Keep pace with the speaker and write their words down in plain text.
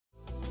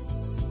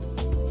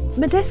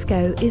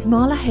Modesko is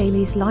Marler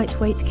Haley's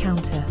lightweight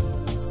counter,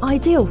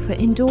 ideal for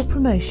indoor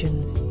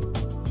promotions.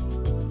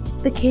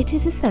 The kit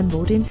is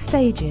assembled in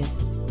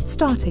stages,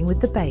 starting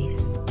with the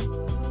base.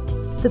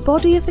 The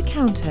body of the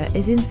counter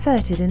is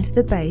inserted into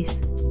the base,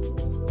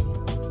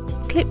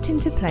 clipped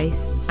into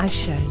place as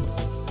shown.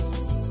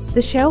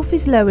 The shelf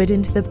is lowered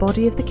into the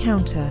body of the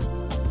counter,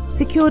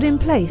 secured in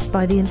place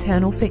by the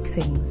internal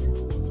fixings.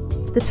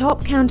 The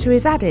top counter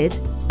is added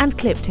and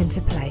clipped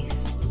into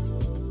place.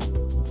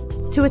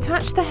 To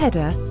attach the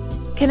header,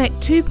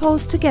 connect two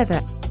poles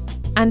together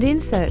and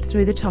insert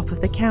through the top of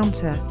the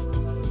counter.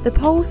 The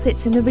pole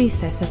sits in the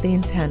recess of the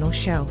internal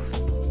shelf.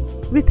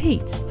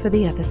 Repeat for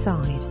the other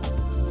side.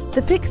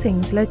 The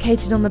fixings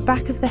located on the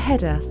back of the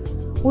header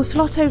will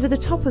slot over the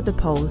top of the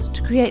poles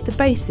to create the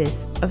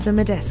basis of the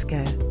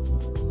Modesko.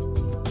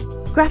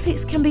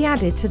 Graphics can be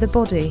added to the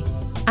body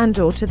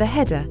and/or to the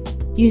header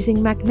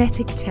using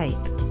magnetic tape.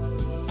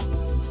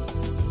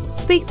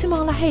 Speak to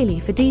Marler Haley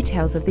for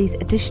details of these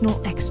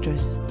additional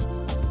extras.